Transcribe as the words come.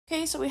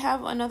Okay, so we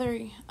have another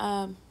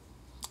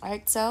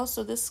Excel.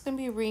 So this is going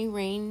to be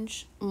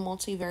rearrange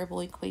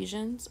multivariable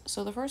equations.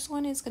 So the first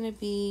one is going to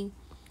be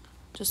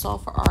to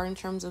solve for r in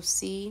terms of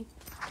c.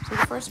 So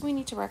the first we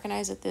need to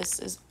recognize that this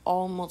is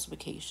all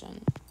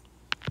multiplication.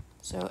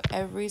 So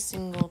every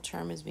single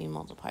term is being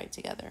multiplied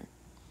together.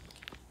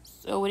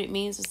 So what it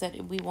means is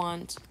that we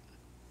want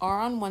r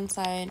on one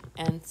side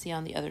and c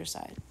on the other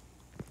side.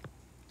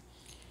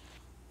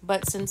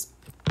 But since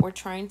we're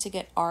trying to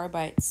get r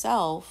by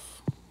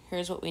itself,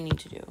 here's what we need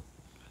to do.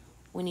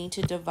 We need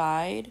to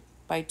divide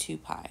by 2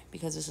 pi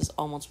because this is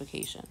all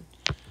multiplication.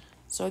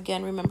 So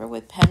again, remember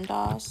with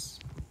PEMDAS,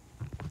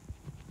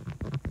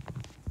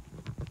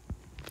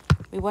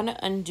 we want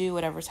to undo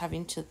whatever's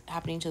happening to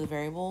the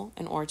variable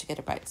in order to get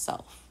it by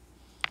itself.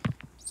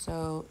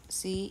 So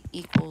c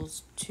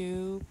equals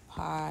 2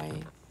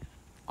 pi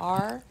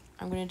r.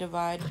 I'm going to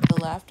divide the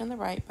left and the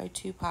right by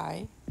 2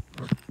 pi.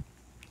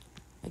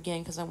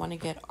 Again, because I want to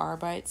get r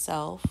by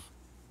itself.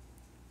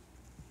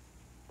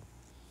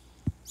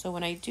 So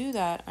when I do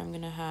that, I'm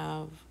going to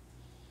have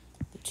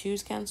the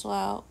 2's cancel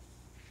out,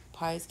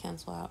 pi's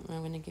cancel out, and I'm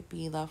going to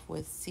be left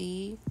with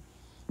c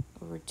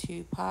over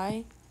 2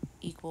 pi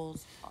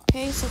equals r.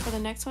 Okay, so for the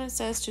next one, it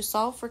says to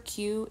solve for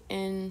q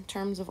in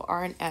terms of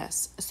r and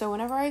s. So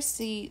whenever I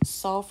see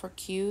solve for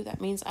q,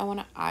 that means I want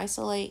to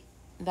isolate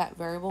that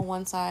variable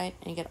one side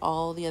and get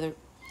all the other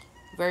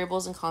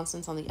variables and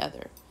constants on the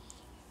other.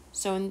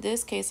 So in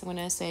this case, I'm going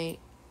to say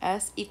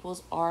s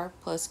equals r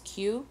plus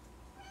q.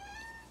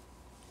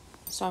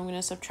 So I'm going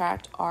to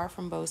subtract r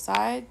from both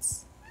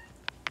sides.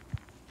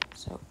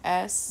 So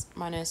s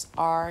minus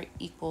r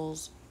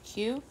equals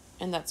q,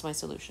 and that's my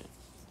solution.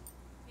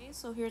 Okay,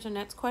 so here's our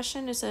next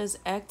question. It says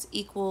x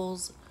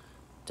equals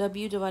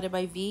w divided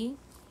by v.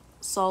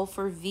 Solve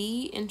for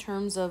v in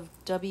terms of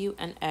w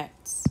and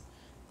x.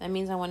 That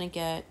means I want to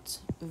get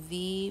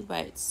v by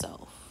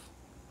itself.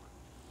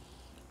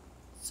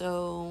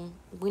 So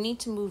we need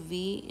to move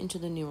v into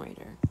the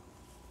numerator.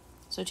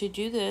 So to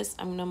do this,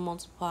 I'm going to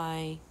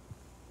multiply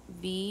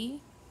I'm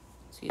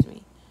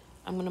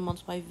going to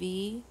multiply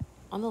v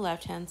on the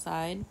left-hand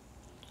side,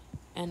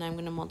 and I'm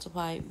going to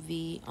multiply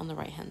v on the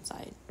right-hand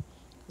side,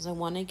 because I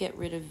want to get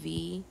rid of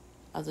v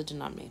as a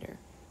denominator.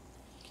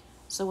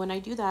 So when I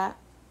do that,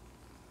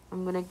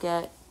 I'm going to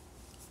get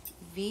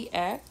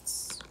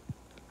vx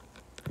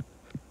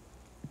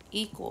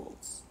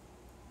equals,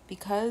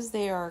 because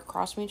they are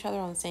across from each other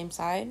on the same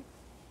side,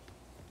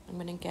 I'm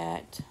going to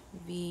get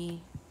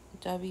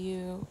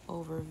vw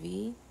over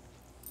v,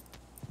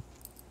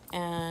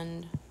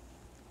 and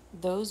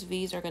those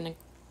v's are going to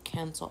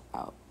cancel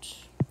out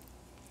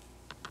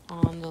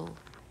on the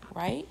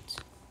right.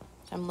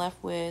 So I'm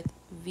left with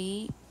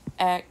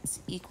vx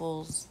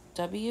equals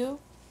w.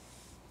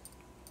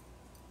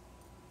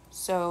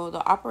 So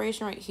the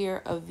operation right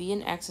here of v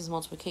and x is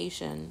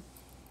multiplication.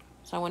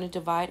 So I want to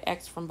divide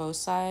x from both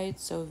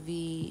sides. So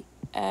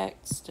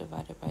vx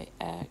divided by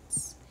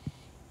x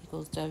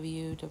equals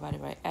w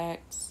divided by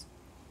x.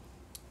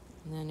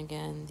 And then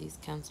again, these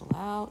cancel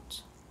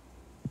out.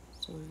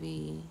 So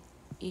v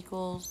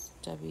equals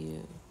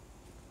w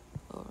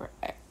over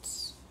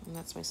x. And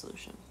that's my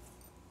solution.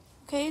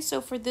 Okay,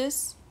 so for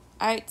this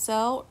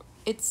Excel,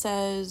 it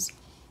says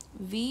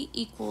v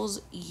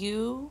equals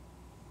u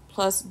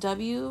plus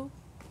w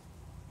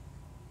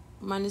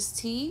minus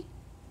t.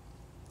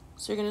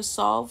 So you're going to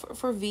solve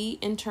for v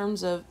in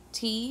terms of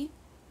t,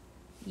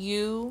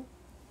 u,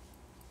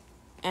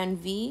 and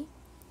v.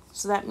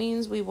 So that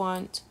means we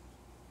want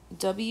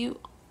w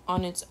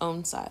on its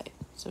own side.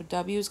 So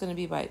w is going to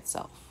be by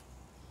itself.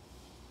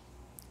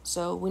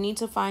 So we need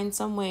to find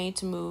some way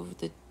to move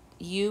the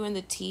u and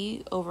the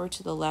t over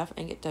to the left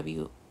and get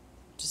w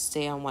to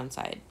stay on one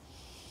side.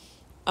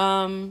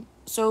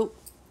 So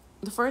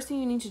the first thing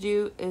you need to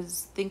do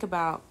is think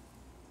about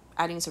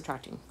adding and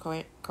subtracting,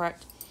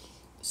 correct?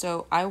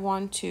 So I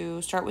want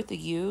to start with the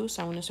u,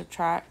 so I'm going to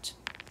subtract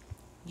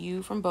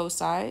u from both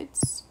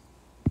sides.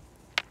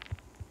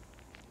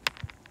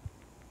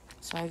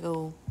 So I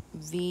go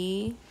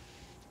v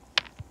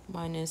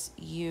minus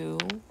u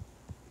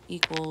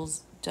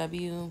equals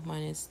w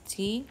minus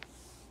t.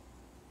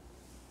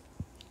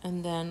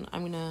 And then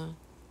I'm going to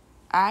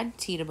add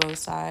t to both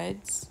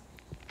sides.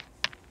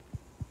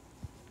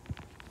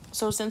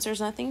 So since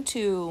there's nothing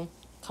to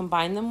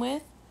combine them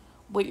with,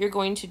 what you're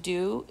going to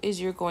do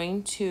is you're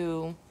going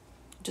to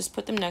just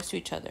put them next to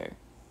each other.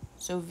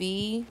 So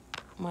v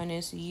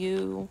minus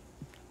u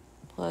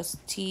plus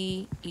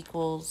t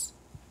equals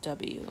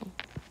w,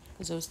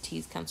 because those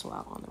t's cancel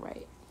out on the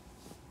right.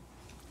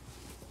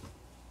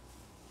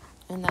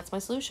 And that's my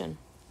solution.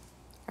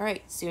 All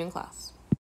right, see you in class.